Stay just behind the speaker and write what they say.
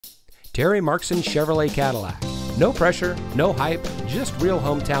Terry Marxen Chevrolet Cadillac. No pressure, no hype, just real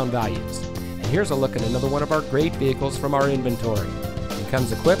hometown values. And here's a look at another one of our great vehicles from our inventory. It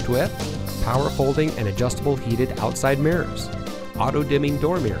comes equipped with power folding and adjustable heated outside mirrors, auto dimming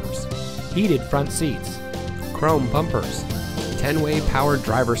door mirrors, heated front seats, chrome bumpers, 10-way power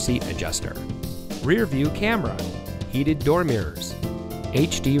driver seat adjuster, rear view camera, heated door mirrors,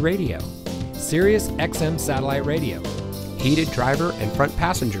 HD radio, Sirius XM satellite radio, heated driver and front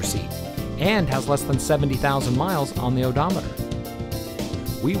passenger seat, and has less than 70,000 miles on the odometer.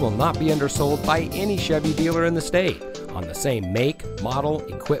 We will not be undersold by any Chevy dealer in the state on the same make, model,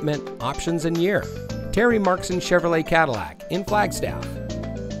 equipment, options, and year. Terry Marxen Chevrolet Cadillac in Flagstaff.